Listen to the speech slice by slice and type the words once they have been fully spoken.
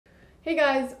Hey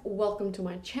guys, welcome to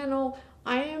my channel.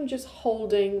 I am just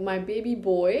holding my baby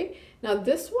boy. Now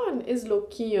this one is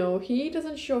Lokio. He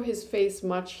doesn't show his face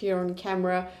much here on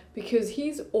camera because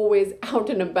he's always out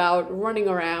and about, running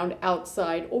around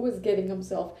outside, always getting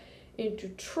himself into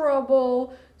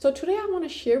trouble. So today I want to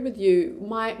share with you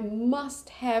my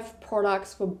must-have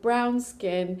products for brown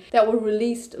skin that were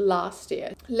released last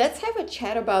year. Let's have a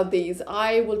chat about these.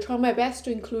 I will try my best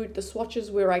to include the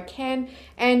swatches where I can,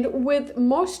 and with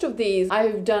most of these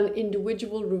I've done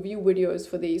individual review videos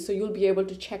for these, so you'll be able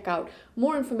to check out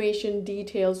more information,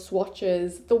 details,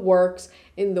 swatches, the works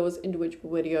in those individual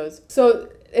videos. So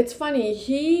it's funny,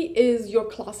 he is your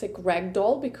classic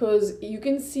ragdoll because you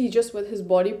can see just with his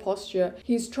body posture,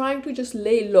 he's trying to just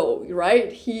lay low,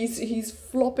 right? He's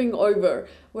flopping over.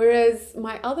 Whereas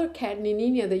my other cat,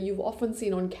 Ninina, that you've often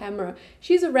seen on camera,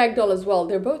 she's a ragdoll as well.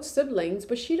 They're both siblings,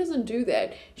 but she doesn't do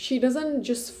that. She doesn't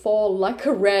just fall like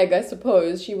a rag, I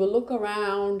suppose. She will look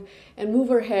around and move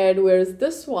her head, whereas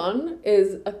this one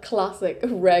is a classic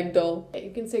ragdoll.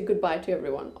 You can say goodbye to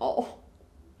everyone. Oh.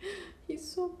 He's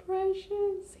so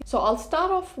precious. So I'll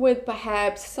start off with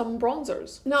perhaps some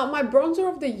bronzers. Now my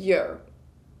bronzer of the year,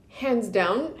 hands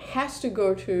down, has to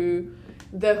go to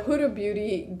the Huda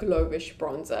Beauty Glowish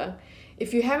bronzer.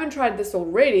 If you haven't tried this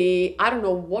already, I don't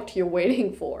know what you're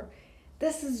waiting for.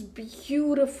 This is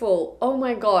beautiful. Oh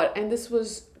my god. And this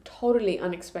was totally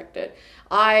unexpected.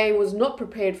 I was not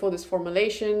prepared for this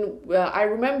formulation. I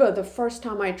remember the first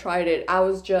time I tried it, I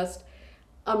was just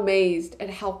amazed at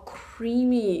how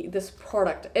creamy this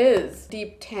product is.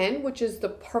 Deep 10, which is the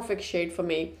perfect shade for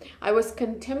me. I was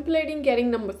contemplating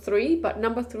getting number 3, but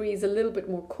number 3 is a little bit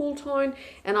more cool tone,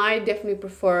 and I definitely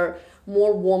prefer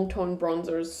more warm tone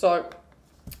bronzers. So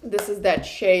this is that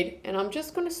shade, and I'm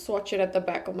just going to swatch it at the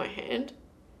back of my hand.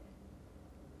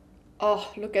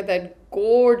 Oh, look at that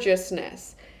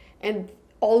gorgeousness. And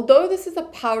although this is a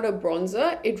powder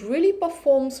bronzer, it really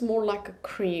performs more like a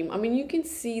cream. I mean, you can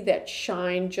see that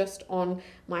shine just on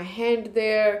my hand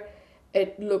there.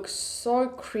 It looks so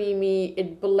creamy.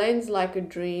 It blends like a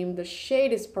dream. The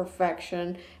shade is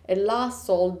perfection. It lasts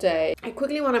all day. I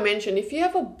quickly want to mention, if you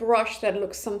have a brush that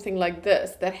looks something like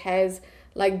this, that has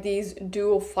like these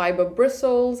duo fiber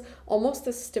bristles, almost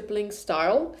a stippling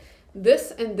style,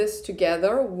 this and this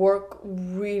together work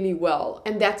really well,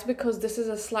 and that's because this is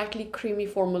a slightly creamy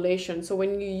formulation. So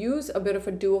when you use a bit of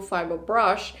a duo fiber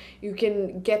brush, you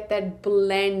can get that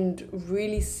blend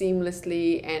really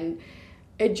seamlessly, and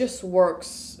it just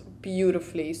works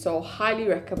beautifully. So highly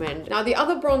recommend. Now the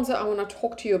other bronzer I want to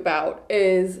talk to you about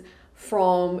is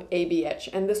from ABH,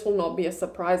 and this will not be a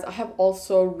surprise. I have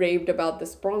also raved about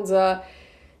this bronzer.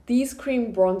 These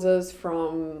cream bronzers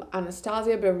from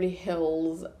Anastasia Beverly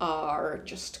Hills are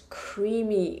just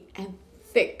creamy and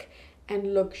thick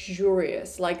and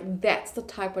luxurious. Like, that's the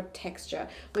type of texture.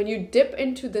 When you dip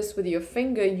into this with your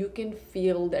finger, you can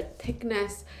feel that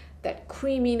thickness, that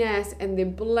creaminess, and they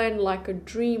blend like a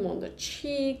dream on the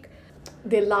cheek.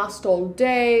 They last all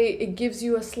day. It gives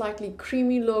you a slightly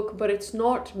creamy look, but it's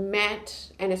not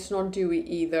matte and it's not dewy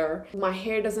either. My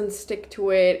hair doesn't stick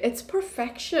to it. It's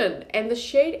perfection. And the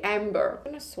shade Amber,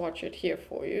 I'm gonna swatch it here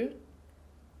for you.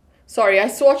 Sorry, I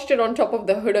swatched it on top of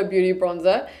the Huda Beauty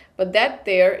bronzer, but that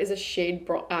there is a shade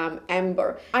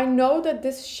Amber. I know that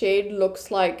this shade looks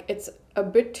like it's a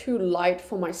bit too light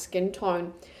for my skin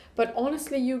tone, but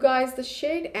honestly, you guys, the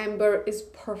shade Amber is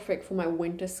perfect for my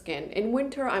winter skin. In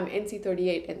winter, I'm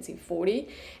NC38, NC40.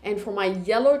 And for my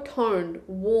yellow-toned,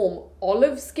 warm,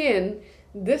 olive skin,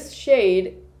 this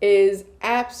shade is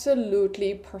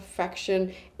absolutely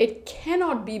perfection. It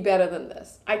cannot be better than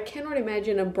this. I cannot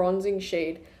imagine a bronzing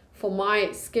shade for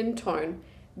my skin tone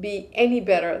be any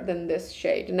better than this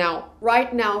shade. Now,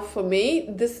 right now for me,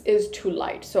 this is too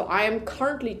light. So I am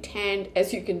currently tanned,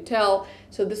 as you can tell.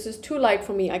 So this is too light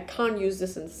for me. I can't use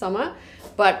this in summer,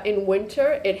 but in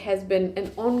winter, it has been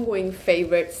an ongoing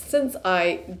favorite since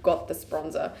I got this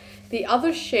bronzer. The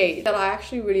other shade that I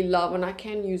actually really love and I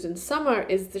can use in summer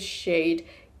is the shade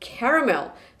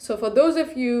Caramel. So for those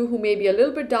of you who may be a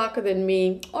little bit darker than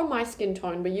me or my skin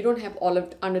tone, but you don't have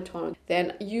olive undertone,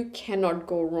 then you cannot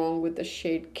go wrong with the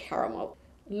shade Caramel.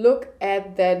 Look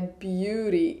at that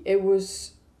beauty. It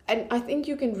was, and I think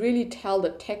you can really tell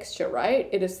the texture, right?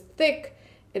 It is thick,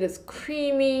 it is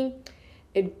creamy,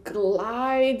 it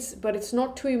glides, but it's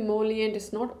not too emollient,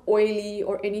 it's not oily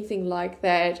or anything like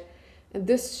that. And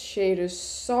this shade is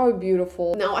so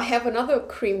beautiful. Now I have another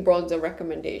cream bronzer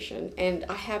recommendation, and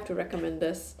I have to recommend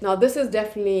this. Now this is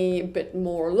definitely a bit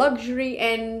more luxury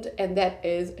end, and that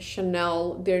is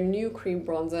Chanel, their new cream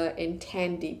bronzer in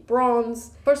Tan Deep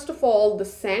Bronze. First of all, the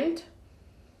scent.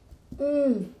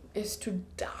 is to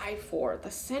die for.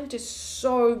 The scent is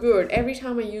so good. Every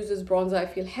time I use this bronzer, I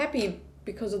feel happy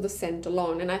because of the scent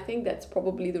alone, and I think that's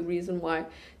probably the reason why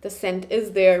the scent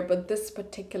is there. But this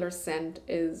particular scent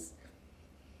is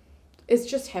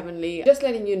just heavenly. Just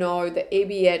letting you know, the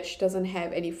ABH doesn't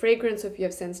have any fragrance. So if you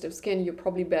have sensitive skin, you're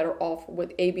probably better off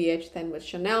with ABH than with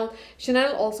Chanel.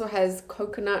 Chanel also has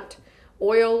coconut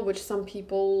oil, which some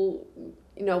people,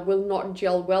 you know, will not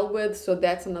gel well with, so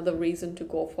that's another reason to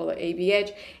go for the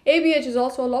ABH. ABH is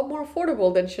also a lot more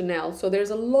affordable than Chanel, so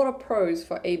there's a lot of pros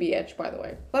for ABH, by the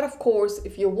way. But of course,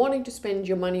 if you're wanting to spend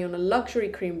your money on a luxury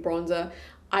cream bronzer,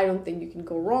 I don't think you can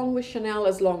go wrong with Chanel,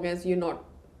 as long as you're not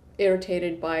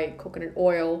irritated by coconut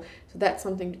oil. So that's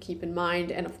something to keep in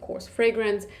mind. And of course,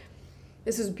 fragrance.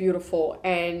 This is beautiful,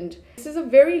 and this is a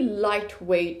very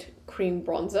lightweight cream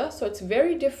bronzer, so it's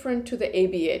very different to the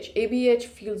ABH. ABH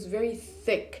feels very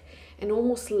thick and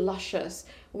almost luscious,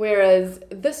 whereas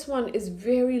this one is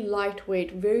very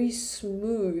lightweight, very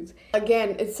smooth.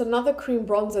 Again, it's another cream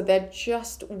bronzer that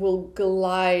just will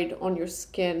glide on your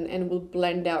skin and will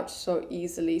blend out so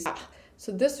easily.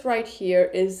 So this right here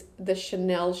is the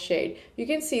Chanel shade. You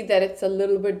can see that it's a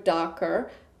little bit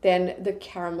darker than the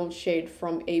caramel shade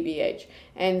from ABH.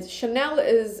 And Chanel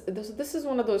is, this is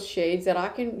one of those shades that I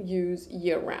can use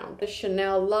year round. The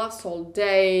Chanel lasts all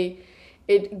day.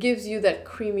 It gives you that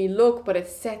creamy look, but it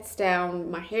sets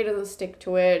down, my hair doesn't stick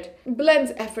to it,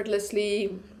 blends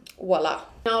effortlessly, voila.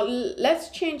 Now let's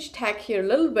change tack here a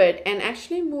little bit and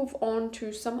actually move on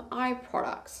to some eye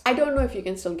products. I don't know if you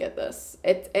can still get this.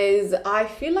 It is, I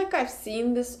feel like I've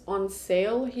seen this on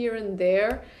sale here and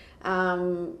there.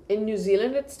 In New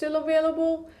Zealand it's still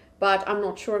available, but I'm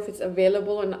not sure if it's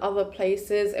available in other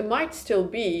places. It might still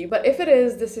be, but if it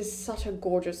is, this is such a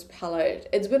gorgeous palette.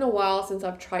 It's been a while since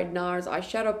I've tried NARS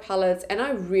eyeshadow palettes, and I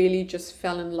really just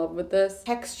fell in love with this.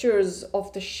 Textures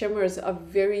of the shimmers are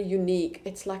very unique.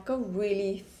 It's like a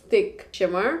really thick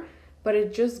shimmer, but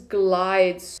it just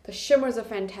glides. The shimmers are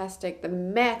fantastic. The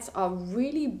mattes are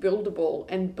really buildable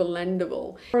and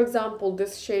blendable. For example,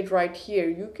 this shade right here,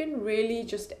 you can really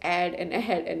just add and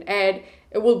add and add.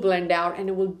 It will blend out and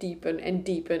it will deepen and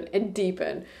deepen and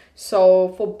deepen.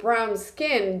 So for brown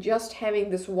skin, just having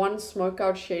this one smoke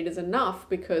out shade is enough,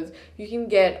 because you can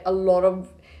get a lot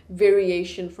of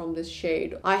variation from this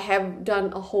shade. I have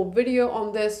done a whole video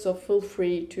on this, so feel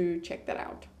free to check that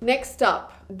out. Next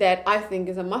up, that I think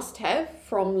is a must-have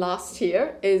from last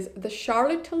year, is the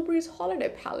Charlotte Tilbury's Holiday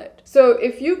Palette. So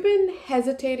if you've been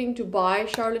hesitating to buy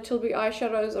Charlotte Tilbury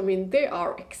eyeshadows, I mean, they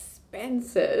are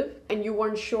expensive, and you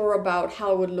weren't sure about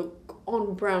how it would look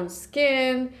on brown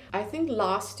skin, I think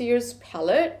last year's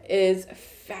palette is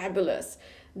fabulous.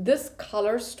 This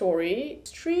color story,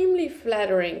 extremely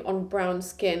flattering on brown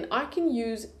skin. I can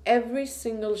use every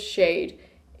single shade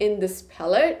in this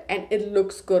palette and it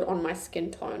looks good on my skin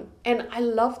tone. And I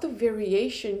love the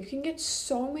variation. You can get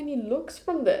so many looks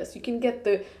from this. You can get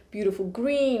the beautiful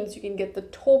greens, you can get the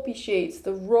taupey shades,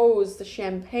 the rose, the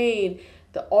champagne,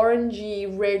 the orangey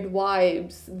red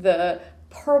vibes, the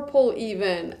purple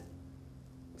even.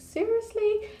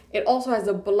 Seriously? It also has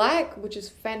a black, which is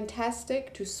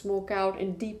fantastic to smoke out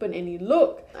and deepen any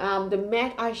look. The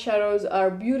matte eyeshadows are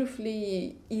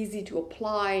beautifully easy to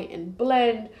apply and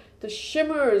blend. The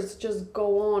shimmers just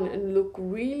go on and look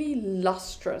really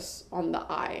lustrous on the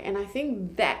eye. And I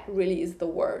think that really is the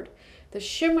word. The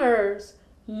shimmers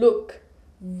look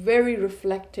very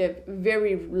reflective,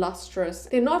 very lustrous.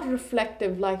 They're not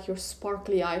reflective like your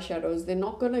sparkly eyeshadows. They're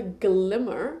not gonna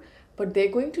glimmer, but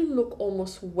they're going to look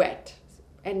almost wet.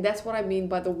 And that's what I mean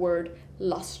by the word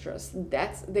lustrous.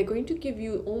 They're going to give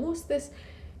you almost this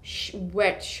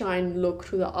wet shine look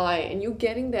to the eye, and you're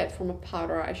getting that from a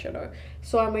powder eyeshadow.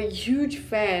 So I'm a huge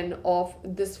fan of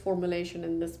this formulation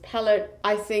in this palette.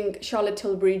 I think Charlotte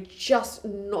Tilbury just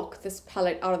knocked this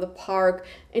palette out of the park.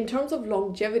 In terms of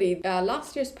longevity,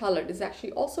 last year's palette is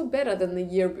actually also better than the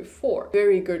year before.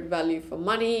 Very good value for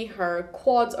money. Her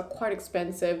quads are quite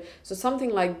expensive, so something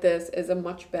like this is a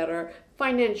much better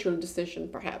financial decision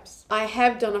perhaps. I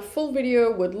have done a full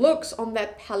video with looks on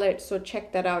that palette, so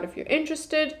check that out if you're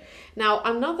interested. Now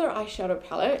another eyeshadow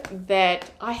palette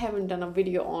that I haven't done a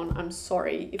video on, I'm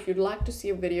sorry. If you'd like to see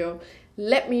a video,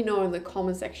 let me know in the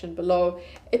comment section below.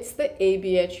 It's the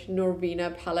ABH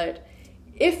Norvina palette.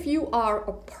 If you are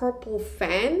a purple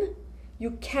fan,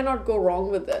 you cannot go wrong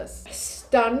with this.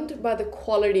 Stunned by the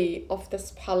quality of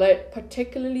this palette,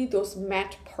 particularly those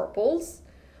matte purples.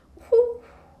 Whew.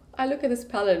 I look at this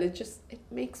palette, it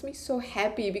makes me so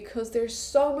happy because there's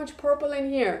so much purple in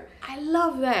here. I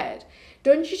love that.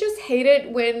 Don't you just hate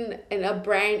it when a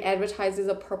brand advertises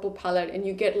a purple palette and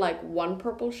you get like one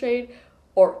purple shade?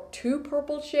 or 2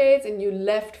 purple shades and you're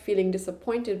left feeling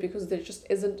disappointed because there just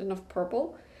isn't enough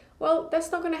purple, well,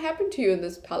 that's not going to happen to you in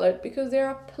this palette because there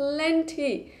are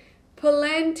plenty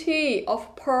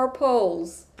of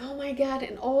purples. Oh my god,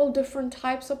 and all different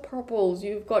types of purples.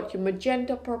 You've got your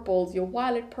magenta purples, your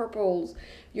violet purples,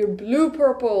 your blue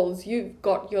purples, you've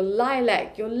got your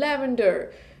lilac, your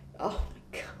lavender. Oh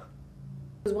my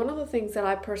god. One of the things that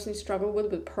I personally struggle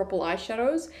with purple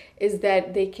eyeshadows is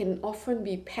that they can often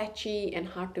be patchy and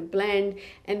hard to blend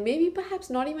and maybe perhaps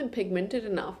not even pigmented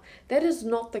enough. That is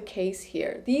not the case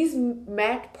here. These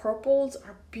matte purples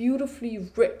are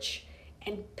beautifully rich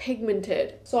and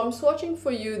pigmented. So I'm swatching for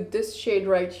you this shade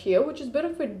right here, which is a bit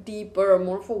of a deeper,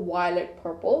 more of a violet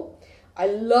purple. I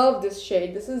love this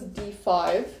shade. This is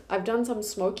D5. I've done some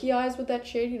smoky eyes with that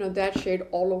shade, you know, that shade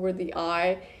all over the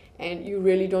eye, and you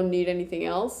really don't need anything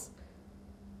else.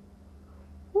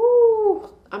 Woo!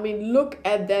 I mean, look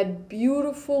at that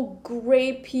beautiful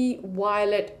grapey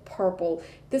violet purple.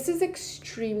 This is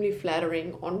extremely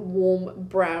flattering on warm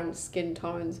brown skin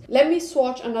tones. Let me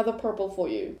swatch another purple for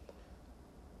you.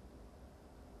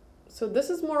 So this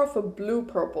is more of a blue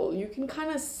purple. You can kind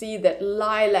of see that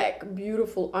lilac,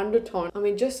 beautiful undertone. I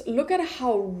mean, just look at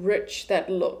how rich that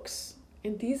looks.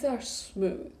 And these are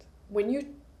smooth. When you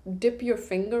dip your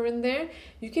finger in there,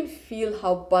 you can feel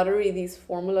how buttery these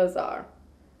formulas are.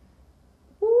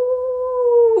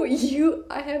 Ooh,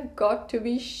 I have got to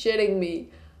be shitting me.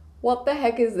 What the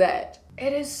heck is that?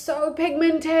 It is so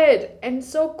pigmented and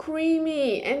so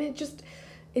creamy, and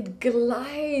it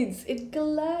glides.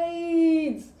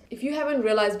 If you haven't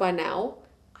realized by now,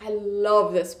 I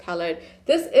love this palette.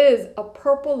 This is a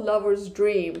purple lover's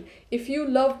dream. If you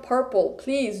love purple,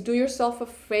 please do yourself a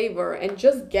favor and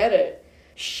just get it.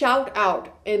 Shout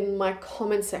out in my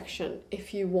comment section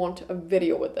if you want a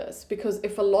video with this, because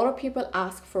if a lot of people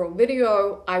ask for a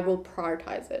video, I will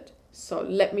prioritize it. So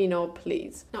let me know,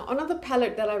 please. Now, another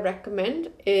palette that I recommend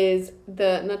is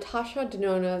the Natasha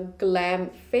Denona Glam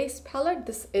Face Palette.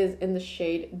 This is in the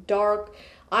shade Dark.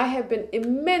 I have been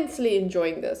immensely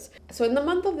enjoying this. So in the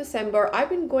month of December, I've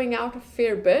been going out a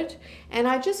fair bit and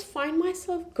I just find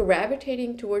myself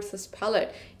gravitating towards this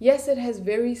palette. Yes, it has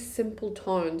very simple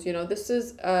tones. You know, this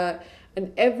is an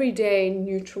everyday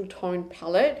neutral tone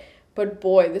palette, but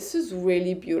boy, this is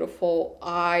really beautiful.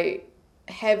 I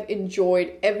have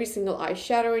enjoyed every single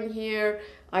eyeshadow in here.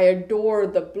 I adore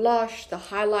the blush. The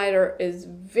highlighter is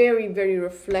very, very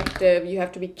reflective. You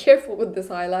have to be careful with this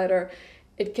highlighter.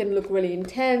 It can look really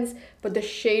intense, but the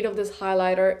shade of this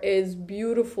highlighter is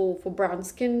beautiful for brown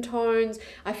skin tones.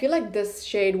 I feel like this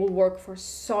shade will work for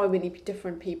so many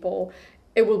different people.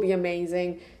 It will be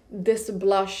amazing. This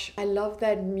blush, I love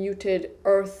that muted,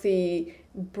 earthy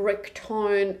brick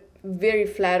tone. Very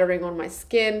flattering on my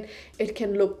skin. It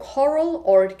can look coral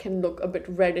or it can look a bit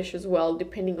reddish as well,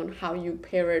 depending on how you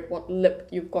pair it, what lip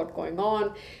you've got going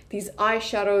on. These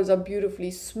eyeshadows are beautifully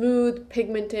smooth,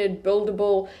 pigmented,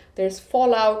 buildable. There's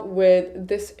fallout with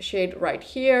this shade right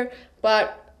here,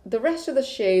 but the rest of the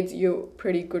shades, you're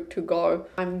pretty good to go.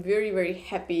 I'm very, very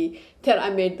happy that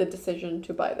I made the decision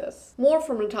to buy this. More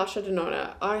from Natasha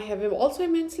Denona. I have also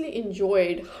immensely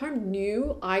enjoyed her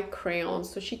new eye crayons.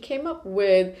 So she came up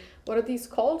with, what are these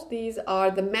called? These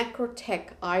are the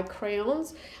McGrath eye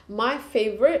crayons. My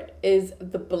favorite is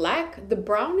the black. The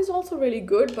brown is also really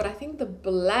good, but I think the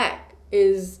black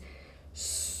is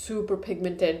super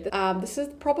pigmented. This is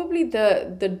probably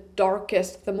the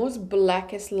darkest, the most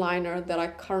blackest liner that I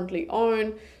currently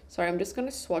own. Sorry, I'm just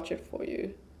gonna swatch it for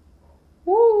you.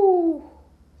 Woo!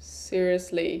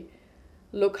 Seriously,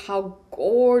 look how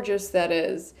gorgeous that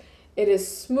is. It is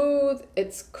smooth,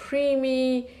 it's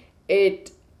creamy,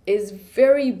 it is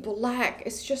very black.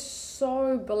 It's just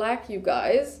so black, you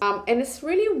guys. And it's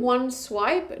really one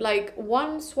swipe, like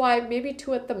one swipe, maybe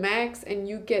 2 at the max, and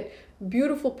you get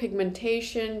beautiful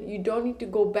pigmentation. You don't need to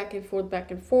go back and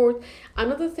forth.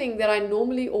 Another thing that I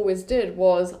normally always did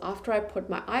was, after I put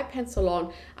my eye pencil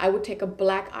on, I would take a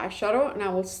black eyeshadow and I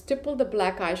will stipple the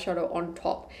black eyeshadow on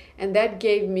top, and that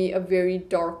gave me a very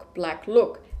dark black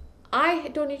look. I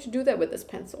don't need to do that with this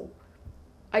pencil.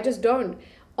 I just don't.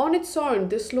 On its own,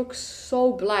 this looks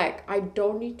so black. I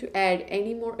don't need to add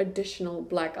any more additional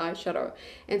black eyeshadow.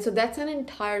 And so that's an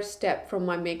entire step from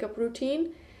my makeup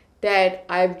routine that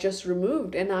I've just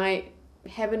removed, and I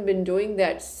haven't been doing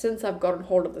that since I've gotten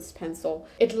hold of this pencil.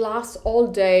 It lasts all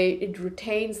day. It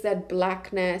retains that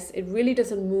blackness. It really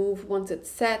doesn't move once it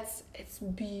sets. It's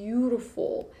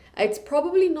beautiful. It's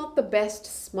probably not the best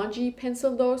smudgy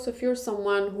pencil though, so if you're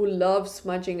someone who loves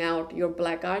smudging out your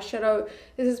black eyeshadow,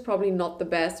 this is probably not the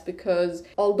best, because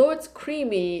although it's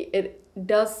creamy, it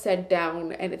does set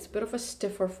down and it's a bit of a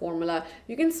stiffer formula.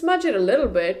 You can smudge it a little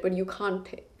bit, but you can't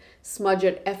smudge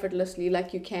it effortlessly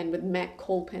like you can with MAC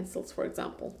kohl pencils, for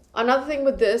example. Another thing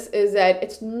with this is that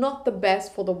it's not the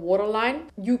best for the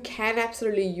waterline. You can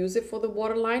absolutely use it for the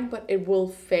waterline, but it will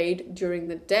fade during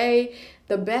the day.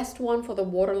 The best one for the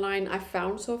waterline I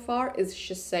found so far is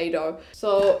Shiseido.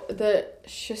 So the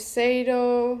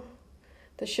Shiseido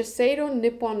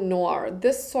Nippon Noir,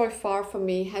 this so far for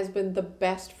me has been the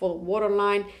best for the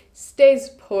waterline, stays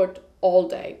put all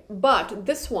day. But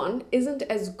this one isn't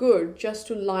as good just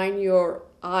to line your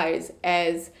eyes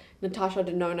as Natasha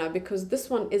Denona, because this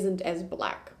one isn't as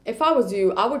black. If I was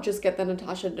you, I would just get the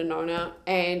Natasha Denona,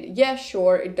 and yeah,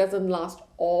 sure, it doesn't last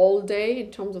all day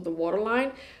in terms of the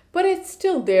waterline, but it's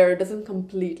still there, it doesn't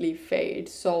completely fade,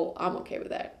 so I'm okay with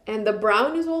that. And the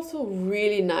brown is also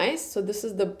really nice. So this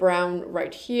is the brown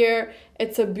right here.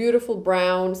 It's a beautiful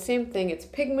brown, same thing, it's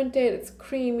pigmented, it's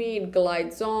creamy, it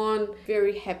glides on.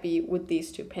 Very happy with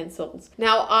these two pencils.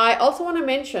 Now, I also want to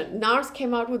mention, NARS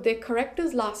came out with their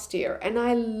correctors last year, and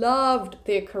I loved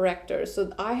their correctors.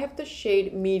 So I have the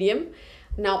shade medium.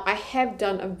 Now, I have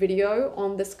done a video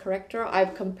on this corrector.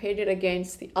 I've compared it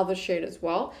against the other shade as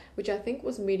well, which I think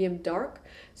was medium dark.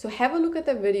 So have a look at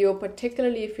the video,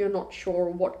 particularly if you're not sure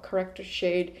what corrector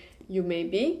shade you may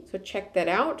be. So check that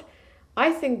out.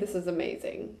 I think this is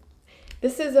amazing.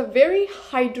 This is a very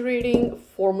hydrating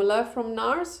formula from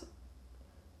NARS.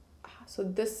 So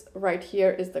this right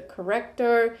here is the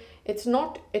corrector. It's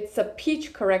a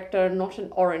peach corrector, not an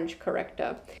orange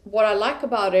corrector. What I like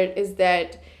about it is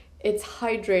that it's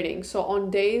hydrating. So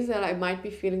on days that I might be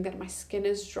feeling that my skin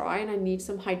is dry and I need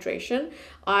some hydration,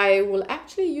 I will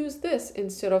actually use this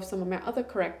instead of some of my other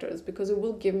correctors, because it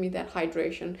will give me that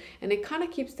hydration and it kind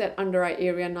of keeps that under eye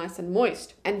area nice and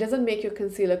moist and doesn't make your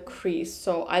concealer crease.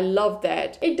 So I love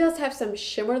that. It does have some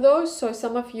shimmer though, so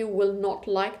some of you will not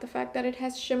like the fact that it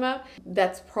has shimmer.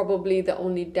 That's probably the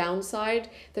only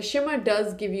downside. The shimmer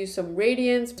does give you some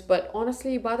radiance, but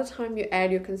honestly, by the time you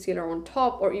add your concealer on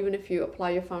top, or even if you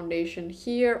apply your foundation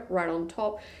here right on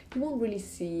top, you won't really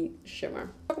see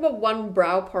shimmer. Talk about one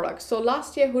brow product. So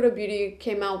last year Huda Beauty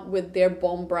came out with their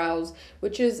Bomb Brows,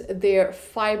 which is their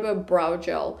fiber brow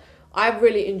gel. I've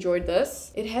really enjoyed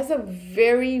this. It has a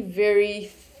very, very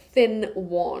thin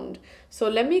wand. So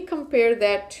let me compare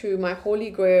that to my Holy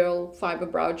Grail fiber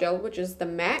brow gel, which is the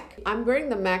MAC. I'm wearing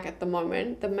the MAC at the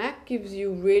moment. The MAC gives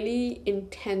you really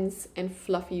intense and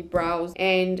fluffy brows,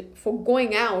 and for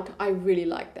going out, I really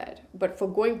like that. But for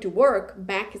going to work,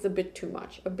 MAC is a bit too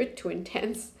much, a bit too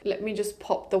intense. Let me just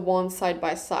pop the wand side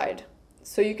by side.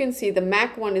 So you can see the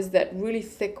MAC one is that really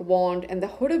thick wand, and the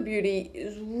Huda Beauty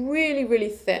is really, really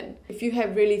thin. If you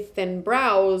have really thin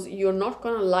brows, you're not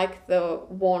gonna like the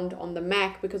wand on the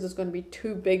MAC because it's gonna be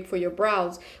too big for your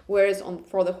brows, whereas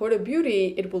for the Huda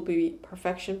Beauty, it will be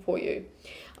perfection for you.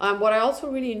 What I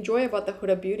also really enjoy about the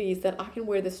Huda Beauty is that I can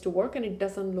wear this to work and it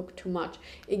doesn't look too much.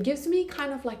 It gives me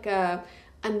kind of like a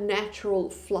natural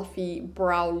fluffy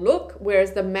brow look,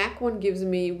 whereas the MAC one gives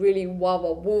me really wah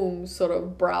boom sort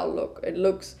of brow look. It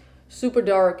looks super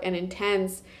dark and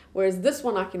intense, whereas this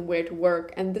one I can wear to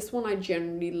work, and this one I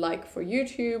generally like for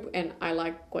YouTube, and I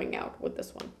like going out with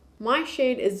this one. My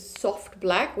shade is Soft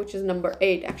Black, which is number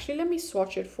 8. Actually, let me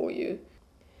swatch it for you.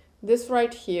 This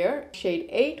right here, shade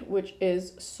 8, which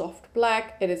is Soft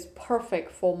Black. It is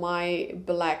perfect for my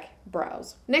black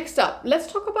brows. Next up,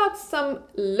 let's talk about some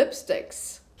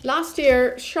lipsticks. Last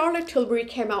year, Charlotte Tilbury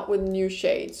came out with new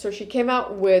shades. So she came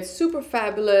out with Super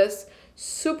Fabulous,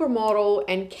 Supermodel,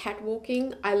 and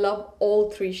Catwalking. I love all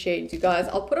 3 shades, you guys.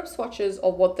 I'll put up swatches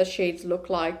of what the shades look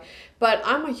like, but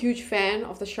I'm a huge fan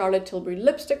of the Charlotte Tilbury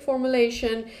lipstick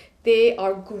formulation. They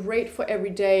are great for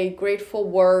every day, great for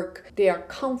work. They are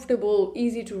comfortable,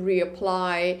 easy to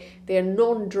reapply. They are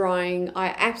non-drying.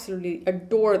 I absolutely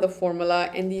adore the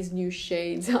formula, and these new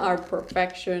shades are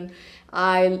perfection.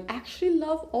 I actually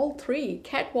love all 3.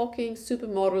 Catwalking,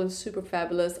 Supermodel, and Super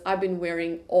Fabulous. I've been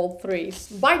wearing all 3.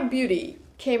 Bite Beauty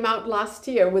came out last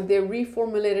year with their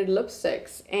reformulated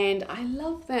lipsticks, and I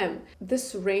love them.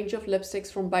 This range of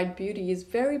lipsticks from Bite Beauty is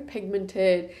very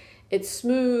pigmented. It's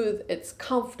smooth, it's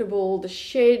comfortable, the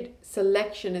shade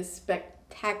selection is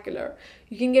spectacular.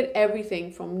 You can get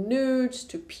everything from nudes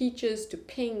to peaches to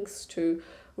pinks to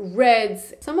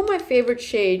reds. Some of my favorite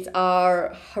shades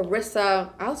are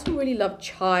Harissa. I also really love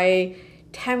Chai.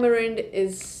 Tamarind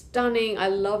is stunning. I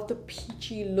love the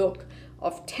peachy look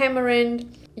of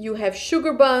Tamarind. You have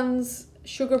Sugar Buns,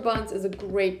 Sugar Buns is a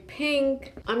great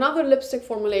pink. Another lipstick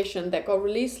formulation that got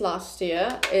released last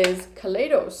year is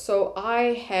Kaleidos. So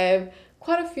I have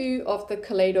quite a few of the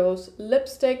Kaleidos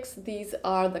lipsticks. These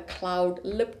are the Cloud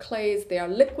Lip Clays. They are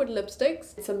liquid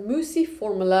lipsticks. It's a moussey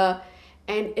formula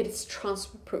and it's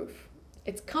transfer proof.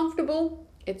 It's comfortable,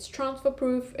 it's transfer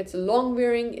proof, it's long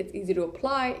wearing, it's easy to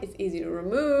apply, it's easy to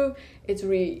remove, it's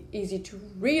really easy to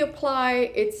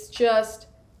reapply. It's just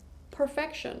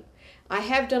perfection. I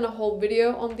have done a whole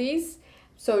video on these,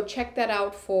 so check that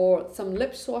out for some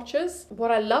lip swatches.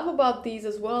 What I love about these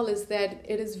as well is that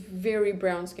it is very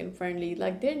brown skin friendly.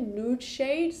 Like they're nude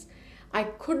shades. I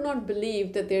could not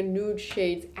believe that their nude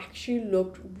shades actually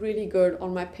looked really good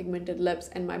on my pigmented lips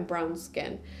and my brown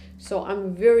skin. So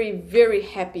I'm very, very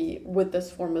happy with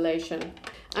this formulation.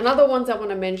 Another ones I want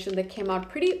to mention that came out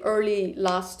pretty early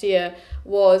last year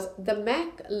was the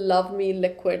MAC Love Me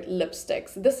Liquid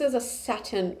Lipsticks. This is a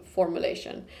satin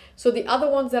formulation. So the other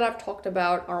ones that I've talked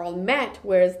about are all matte,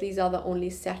 whereas these are the only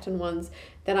satin ones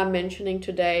that I'm mentioning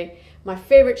today. My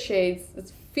favorite shades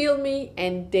is Feel Me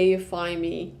and Deify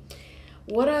Me.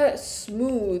 What a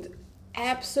smooth,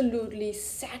 absolutely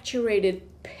saturated,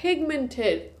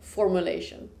 pigmented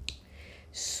formulation.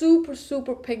 Super,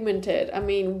 super pigmented. I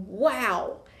mean,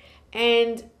 wow.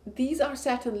 And these are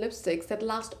satin lipsticks that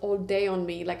last all day on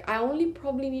me. Like I only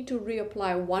probably need to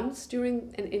reapply once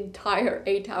during an entire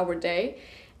 8-hour day,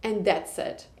 and that's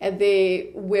it. And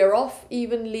they wear off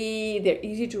evenly. They're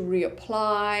easy to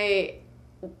reapply.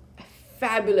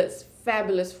 Fabulous,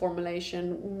 fabulous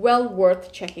formulation. Well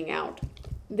worth checking out.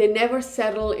 They never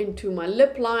settle into my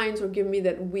lip lines or give me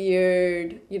that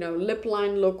weird, lip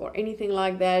line look or anything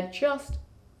like that. Just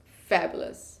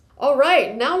fabulous. All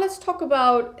right, now let's talk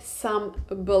about some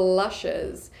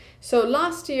blushes. So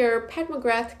last year, Pat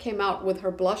McGrath came out with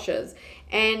her blushes.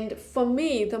 And for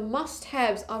me, the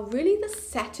must-haves are really the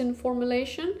satin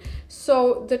formulation.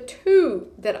 So the two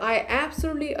that I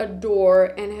absolutely adore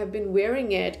and have been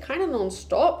wearing it kind of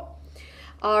non-stop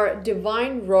are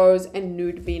Divine Rose and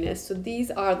Nude Venus. So these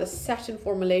are the satin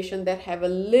formulation that have a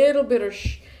little bit of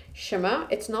shimmer.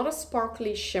 It's not a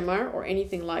sparkly shimmer or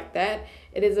anything like that.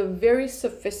 It is a very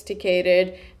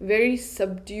sophisticated, very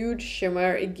subdued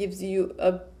shimmer. It gives you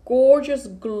a gorgeous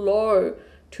glow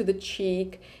to the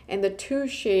cheek, and the two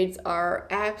shades are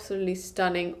absolutely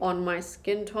stunning on my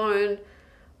skin tone.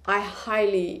 I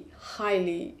highly,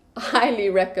 highly,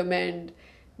 highly recommend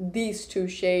these two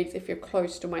shades if you're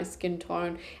close to my skin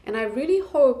tone, and I really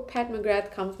hope Pat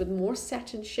McGrath comes with more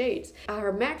satin shades.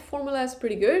 Her matte formula is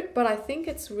pretty good, but I think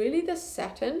it's really the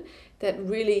satin that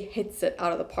really hits it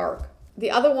out of the park.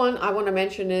 The other one I want to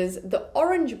mention is the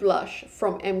orange blush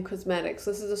from M Cosmetics.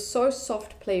 This is a So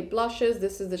Soft Play blushes.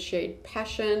 This is the shade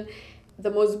Passion,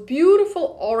 the most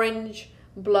beautiful orange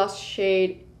blush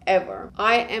shade ever.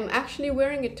 I am actually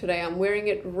wearing it today. I'm wearing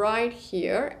it right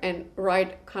here and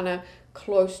right kind of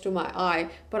close to my eye,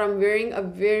 but I'm wearing a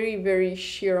very, very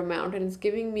sheer amount, and it's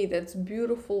giving me this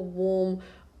beautiful, warm,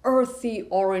 earthy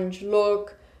orange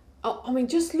look. Oh, I mean,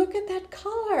 just look at that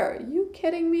color. Are you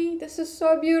kidding me? This is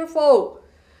so beautiful.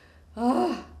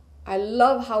 I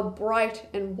love how bright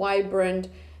and vibrant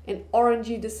and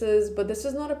orangey this is, but this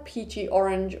is not a peachy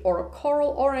orange or a coral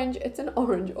orange. It's an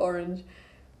orange.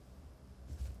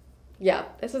 Yeah,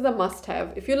 this is a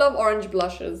must-have. If you love orange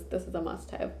blushes, this is a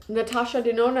must-have. Natasha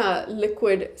Denona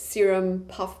Liquid Serum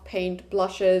Puff Paint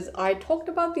Blushes. I talked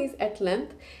about these at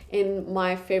length in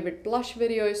my favorite blush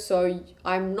videos, so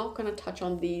I'm not going to touch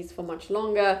on these for much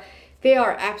longer. They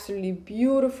are absolutely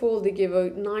beautiful. They give a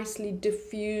nicely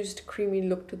diffused, creamy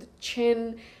look to the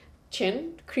chin,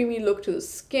 creamy look to the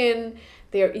skin.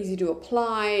 They are easy to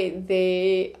apply.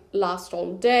 They last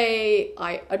all day.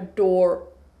 I adore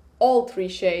all three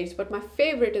shades, but my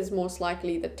favorite is most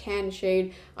likely the tan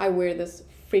shade. I wear this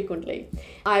frequently.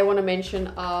 I want to mention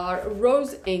our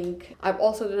Rose Ink. I've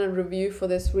also done a review for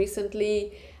this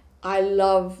recently. I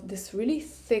love this really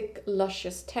thick,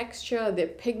 luscious texture. They're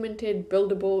pigmented,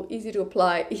 buildable, easy to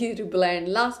apply, easy to blend,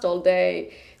 last all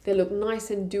day. They look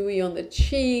nice and dewy on the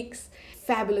cheeks.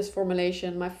 Fabulous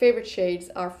formulation. My favorite shades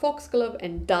are Foxglove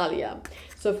and Dahlia.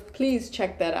 So please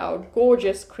check that out.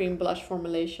 Gorgeous cream blush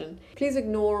formulation. Please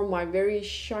ignore my very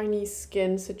shiny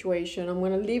skin situation. I'm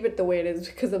going to leave it the way it is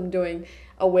because I'm doing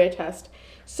a wear test.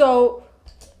 So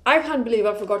I can't believe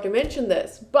I forgot to mention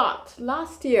this, but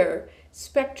last year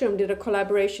Spectrum did a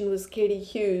collaboration with Katie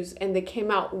Hughes and they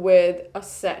came out with a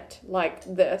set like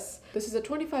this. This is a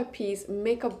 25-piece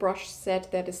makeup brush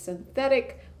set that is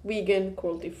synthetic vegan,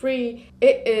 cruelty free.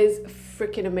 It is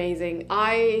freaking amazing.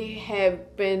 I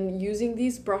have been using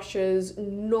these brushes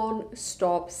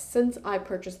non-stop since I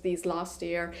purchased these last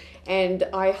year, and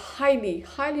I highly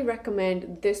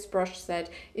recommend this brush set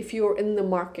if you're in the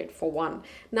market for one.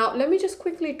 Now let me just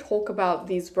quickly talk about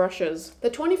these brushes. The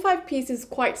 25 piece is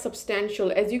quite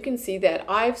substantial. As you can see that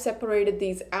I've separated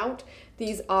these out.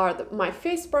 These are my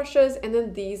face brushes, and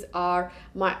then these are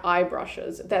my eye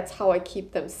brushes. That's how I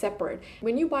keep them separate.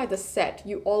 When you buy the set,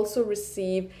 you also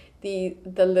receive the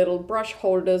little brush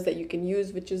holders that you can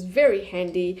use, which is very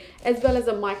handy, as well as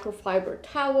a microfiber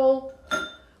towel,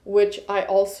 which I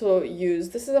also use.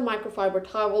 This is a microfiber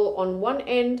towel. On one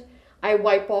end, I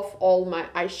wipe off all my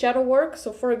eyeshadow work.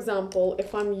 So for example,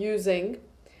 if I'm using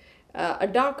a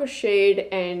darker shade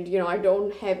and I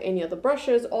don't have any other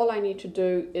brushes, all I need to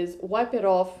do is wipe it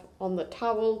off on the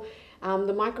towel.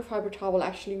 The microfiber towel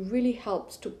actually really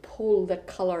helps to pull that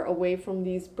color away from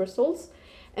these bristles,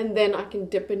 and then I can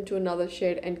dip into another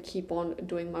shade and keep on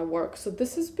doing my work. So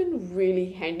this has been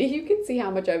really handy. You can see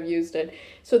how much I've used it.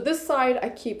 So this side I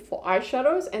keep for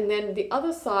eyeshadows, and then the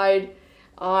other side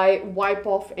I wipe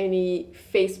off any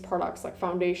face products like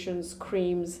foundations,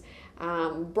 creams,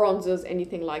 bronzers,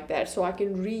 anything like that, so I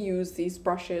can reuse these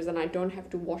brushes and I don't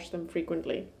have to wash them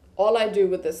frequently. All I do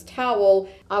with this towel,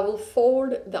 I will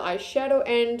fold the eyeshadow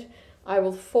end, I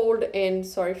will fold in,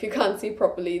 sorry if you can't see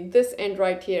properly, this end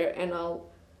right here, and I'll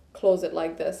close it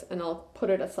like this and I'll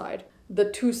put it aside. The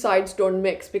two sides don't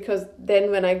mix, because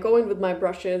then when I go in with my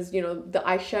brushes, the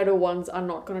eyeshadow ones are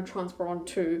not going to transfer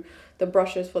onto the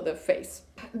brushes for the face.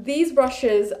 These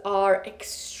brushes are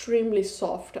extremely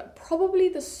soft, probably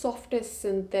the softest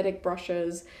synthetic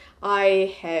brushes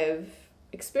I have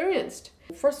experienced.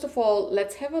 First of all,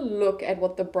 let's have a look at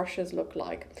what the brushes look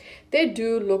like. They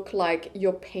do look like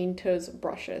your painter's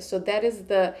brushes. So that is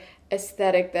the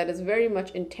aesthetic that is very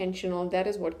much intentional. That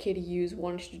is what Katie Hughes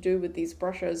wanted to do with these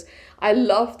brushes. I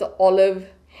love the olive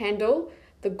handle,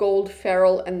 the gold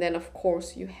ferrule, and then of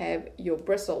course you have your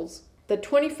bristles. The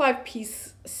 25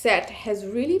 piece set has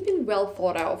really been well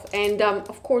thought of, and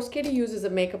of course Katie Hughes is a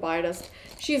makeup artist.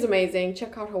 She's amazing.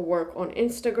 Check out her work on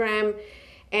Instagram.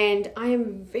 And I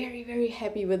am very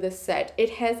happy with this set. It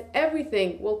has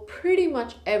everything, well, pretty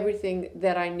much everything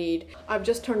that I need. I've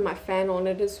just turned my fan on.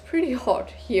 It is pretty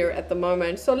hot here at the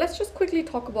moment. So let's just quickly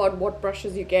talk about what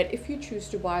brushes you get if you choose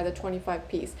to buy the 25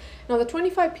 piece. Now the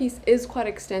 25 piece is quite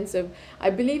extensive. I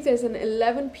believe there's an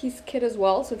 11 piece kit as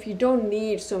well. So if you don't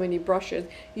need so many brushes,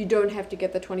 you don't have to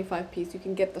get the 25 piece. You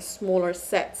can get the smaller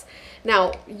sets.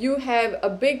 Now you have a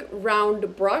big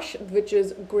round brush, which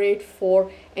is great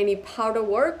for any powder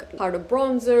work, powder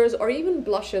bronzers, or even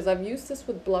blushes. I've used this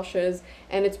with blushes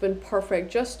and it's been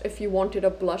perfect, just if you wanted a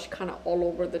blush kind of all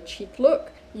over the cheek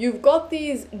look. You've got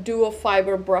these duo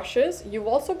fiber brushes. You've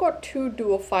also got two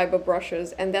duo fiber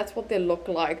brushes, and that's what they look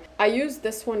like. I use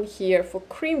this one here for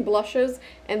cream blushes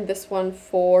and this one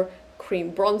for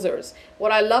cream bronzers.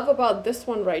 What I love about this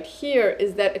one right here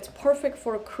is that it's perfect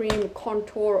for a cream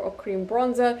contour or cream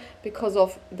bronzer because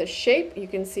of the shape. You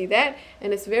can see that,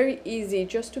 and it's very easy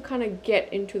just to kind of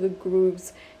get into the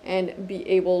grooves and be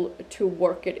able to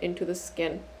work it into the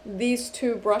skin. These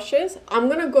two brushes, I'm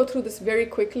gonna go through this very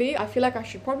quickly. I feel like I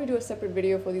should probably do a separate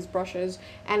video for these brushes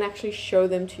and actually show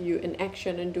them to you in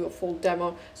action and do a full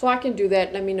demo. So I can do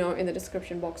that. Let me know in the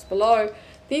description box below.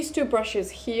 These two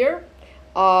brushes here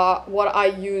are what I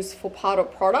use for powder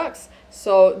products.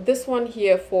 So this one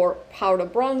here for powder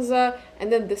bronzer,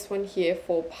 and then this one here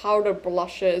for powder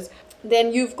blushes.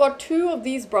 Then you've got two of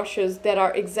these brushes that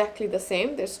are exactly the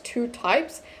same. There's two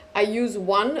types. I use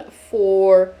one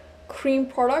for cream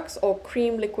products or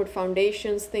cream liquid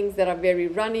foundations, things that are very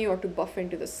runny or to buff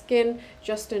into the skin,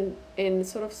 just in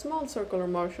sort of small circular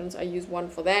motions. I use one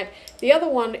for that. The other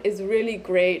one is really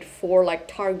great for like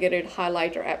targeted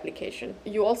highlighter application.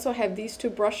 You also have these two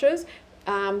brushes.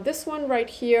 This one right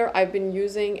here I've been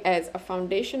using as a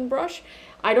foundation brush.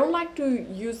 I don't like to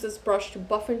use this brush to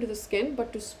buff into the skin,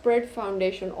 but to spread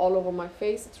foundation all over my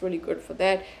face. It's really good for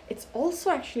that. It's also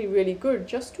actually really good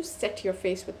just to set your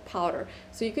face with powder.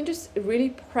 So you can just really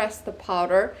press the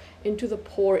powder into the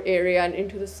pore area and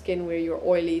into the skin where you're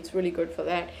oily. It's really good for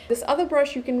that. This other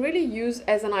brush you can really use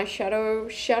as an eyeshadow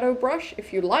shadow brush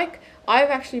if you like. I've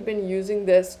actually been using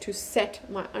this to set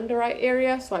my under eye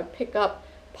area. So I pick up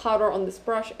powder on this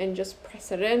brush and just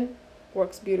press it in.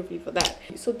 works beautifully for that.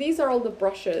 So these are all the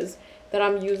brushes that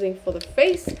I'm using for the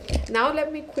face. Now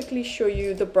let me quickly show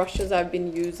you the brushes I've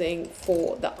been using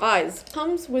for the eyes.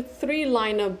 Comes with 3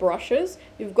 liner brushes.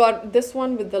 You've got this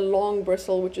one with the long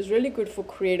bristle, which is really good for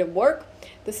creative work.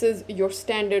 This is your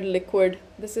standard liquid.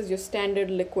 This is your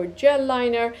standard liquid gel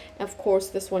liner. And of course,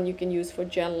 this one you can use for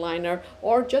gel liner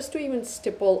or just to even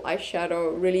stipple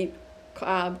eyeshadow really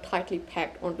tightly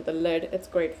packed onto the lid. It's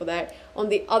great for that. On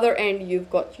the other end, you've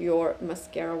got your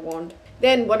mascara wand.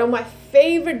 Then one of my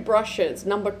favorite brushes,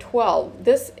 number 12.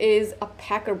 This is a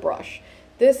packer brush.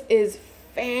 This is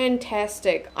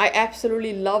fantastic. I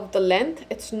absolutely love the length.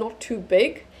 It's not too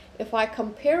big. If I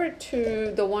compare it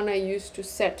to the one I used to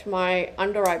set my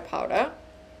under eye powder,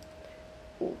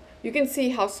 you can see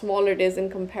how small it is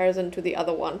in comparison to the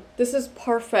other one. This is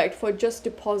perfect for just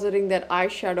depositing that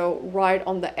eyeshadow right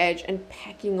on the edge and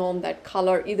packing on that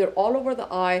color either all over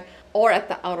the eye or at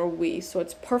the outer V. So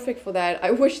it's perfect for that. I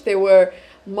wish there were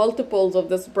multiples of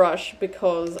this brush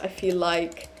because I feel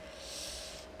like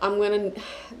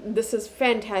this is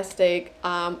fantastic.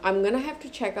 I'm gonna have to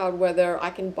check out whether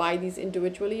I can buy these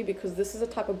individually because this is a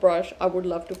type of brush I would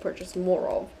love to purchase more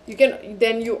of.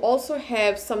 You also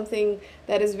have something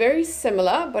that is very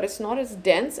similar, but it's not as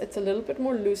dense. It's a little bit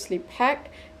more loosely packed.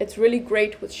 It's really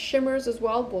great with shimmers as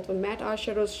well, both with matte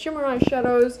eyeshadows, shimmer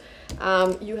eyeshadows.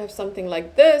 You have something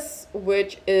like this,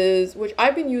 which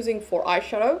I've been using for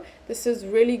eyeshadow. This is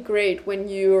really great when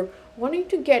you're wanting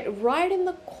to get right in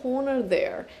the corner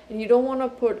there and you don't want to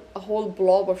put a whole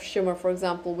blob of shimmer, for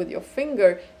example, with your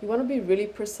finger. You want to be really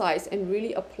precise and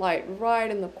really apply it right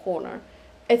in the corner.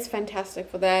 It's fantastic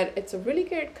for that. It's a really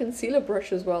great concealer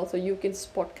brush as well, so you can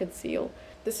spot conceal.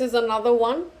 This is another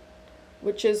one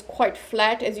which is quite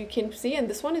flat, as you can see, and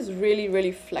this one is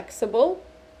really flexible.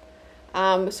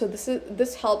 So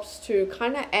this helps to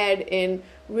kind of add in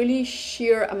really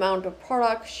sheer amount of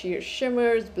product, sheer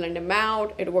shimmers, blend them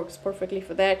out. It works perfectly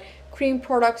for that. Cream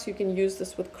products, you can use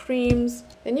this with creams.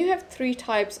 Then you have 3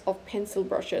 types of pencil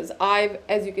brushes.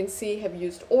 As you can see, have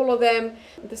used all of them.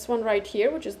 This one right here,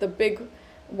 which is the big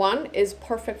one, is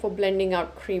perfect for blending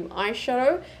out cream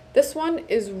eyeshadow. This one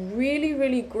is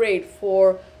really great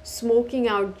for smoking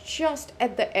out just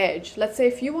at the edge. Let's say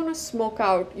if you want to smoke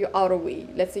out your outer V,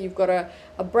 let's say you've got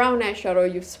a brown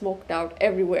eyeshadow you've smoked out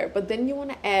everywhere, but then you want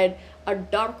to add a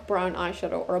dark brown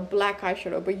eyeshadow or a black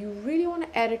eyeshadow, but you really want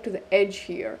to add it to the edge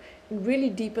here and really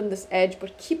deepen this edge,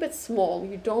 but keep it small.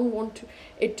 You don't want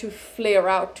it to flare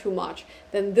out too much.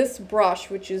 Then this brush,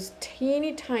 which is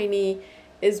teeny tiny,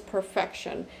 is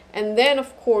perfection. And then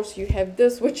of course you have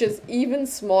this, which is even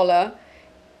smaller,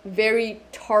 very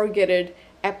targeted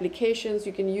applications.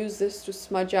 You can use this to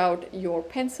smudge out your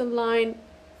pencil line.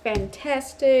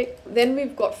 Fantastic. Then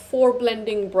we've got 4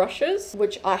 blending brushes,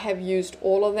 which I have used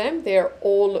all of them. They're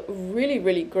all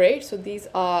really great. So these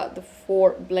are the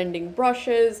 4 blending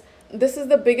brushes. This is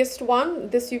the biggest one.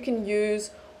 This you can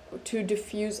use to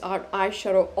diffuse out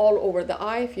eyeshadow all over the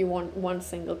eye if you want one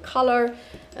single color.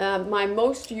 My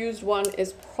most used one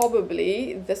is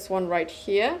probably this one right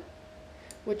here,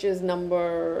 which is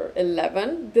number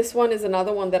 11. This one is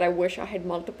another one that I wish I had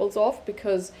multiples of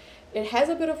because it has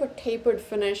a bit of a tapered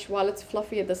finish while it's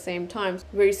fluffy at the same time. It's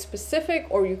very specific,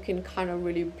 or you can kind of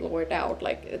really blow it out.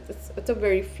 Like it's a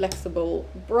very flexible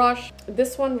brush.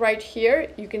 This one right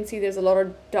here, you can see there's a lot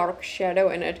of dark shadow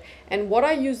in it. And what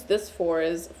I use this for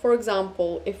is, for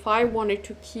example, if I wanted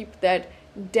to keep that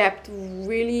depth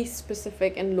really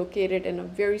specific and located in a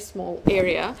very small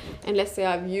area, and let's say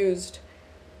I've used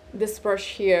this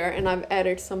brush here and I've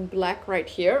added some black right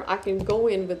here, I can go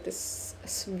in with this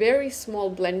very small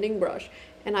blending brush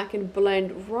and I can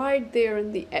blend right there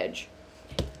in the edge.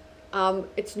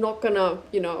 It's not gonna,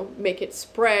 make it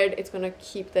spread. It's gonna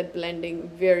keep that blending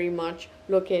very much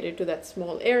located to that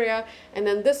small area. And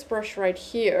then this brush right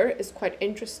here is quite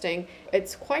interesting.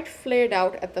 It's quite flared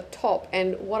out at the top,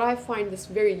 and what I find this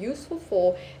very useful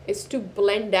for is to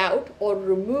blend out or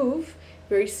remove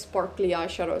very sparkly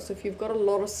eyeshadow. So if you've got a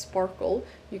lot of sparkle,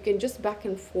 you can just back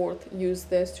and forth use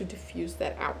this to diffuse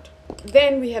that out.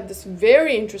 Then we have this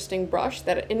very interesting brush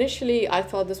that initially I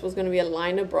thought this was going to be a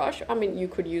liner brush. I mean, you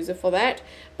could use it for that,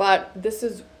 but this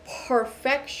is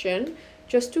perfection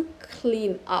just to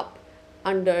clean up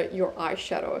under your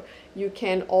eyeshadow. You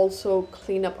can also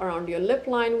clean up around your lip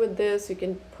line with this. You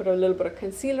can put a little bit of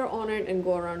concealer on it and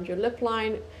go around your lip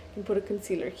line. You can put a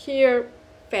concealer here.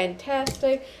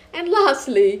 Fantastic. And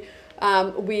lastly,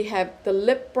 we have the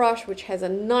lip brush, which has a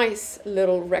nice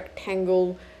little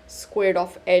rectangle squared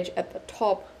off edge at the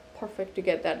top. Perfect to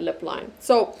get that lip line.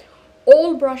 So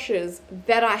all brushes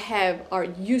that I have are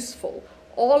useful.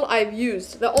 all I've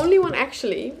used, the only one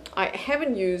actually I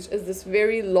haven't used is this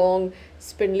very long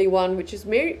spindly one, which is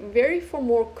very for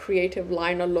more creative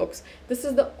liner looks. This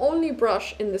is the only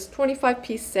brush in this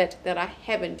 25-piece set that I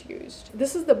haven't used.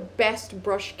 This is the best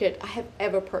brush kit I have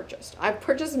ever purchased. I've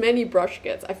purchased many brush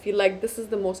kits. I feel like this is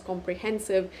the most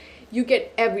comprehensive. You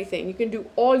get everything. You can do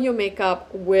all your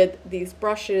makeup with these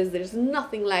brushes. There's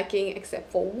nothing lacking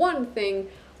except for one thing,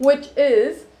 which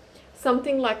is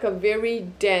something like a very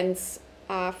dense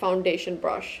foundation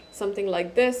brush, something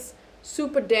like this,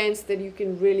 super dense that you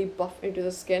can really buff into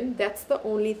the skin. That's the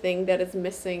only thing that is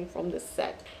missing from this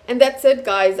set. And that's it,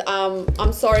 guys.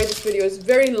 I'm sorry this video is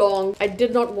very long. I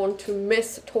did not want to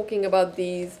miss talking about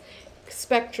these.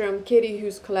 Spectrum Katie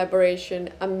Hughes collaboration,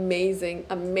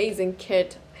 amazing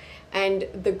kit. And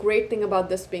the great thing about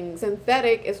this being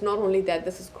synthetic is not only that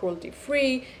this is cruelty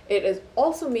free, it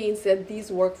also means that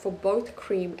these work for both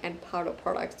cream and powder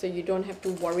products, so you don't have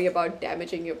to worry about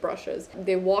damaging your brushes.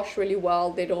 They wash really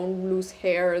well, they don't lose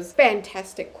hairs,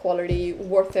 fantastic quality,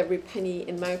 worth every penny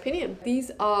in my opinion. These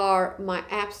are my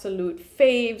absolute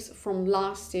faves from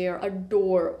last year.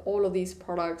 Adore all of these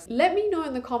products. Let me know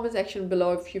in the comment section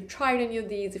below if you've tried any of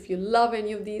these, if you love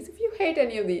any of these, if you hate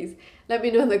any of these. Let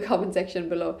me know in the comment section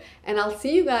below. And I'll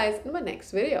see you guys in my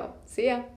next video. See ya!